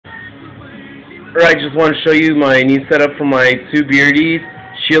Alright, just want to show you my new setup for my two beardies,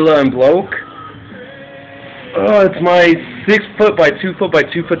 Sheila and Bloke. It's my 6 foot by 2 foot by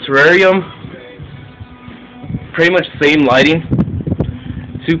 2 foot terrarium. Pretty much same lighting.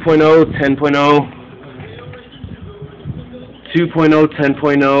 2.0, 10.0, 2.0,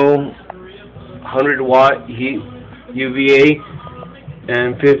 10.0, 100-watt heat UVA,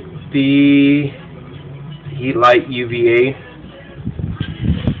 and 50 heat light UVA.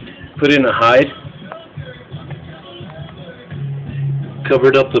 Put in a hide.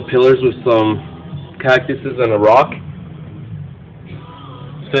 Covered up the pillars with some cactuses and a rock.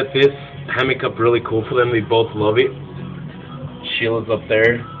 Set this hammock up really cool for them. They both love it. Sheila's up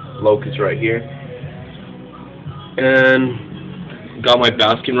there. Locust right here. And got my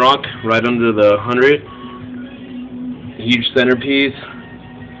basking rock right under the 100. Huge centerpiece.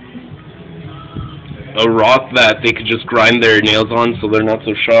 A rock that they could just grind their nails on so they're not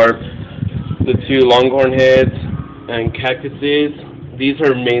so sharp. The two longhorn heads and cactuses. These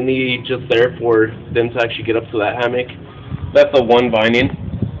are mainly just there for them to actually get up to that hammock. That's the one binding.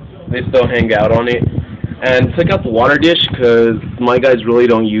 They still hang out on it. And took out the water dish because my guys really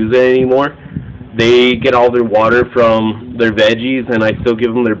don't use it anymore. They get all their water from their veggies, and I still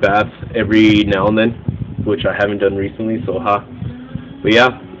give them their baths every now and then, which I haven't done recently, so But yeah,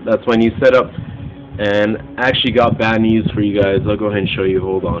 that's my new setup. And I actually got bad news for you guys. I'll go ahead and show you.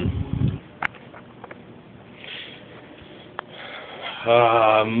 Hold on.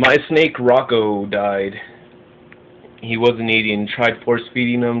 My snake Rocco died. He wasn't eating. Tried force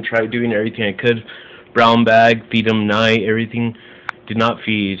feeding him. Tried doing everything I could. Brown bag, feed him night, everything. Did not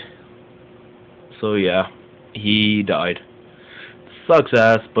feed. So yeah, he died. Sucks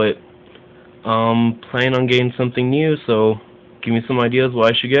ass, but planning on getting something new. So give me some ideas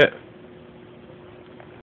what I should get.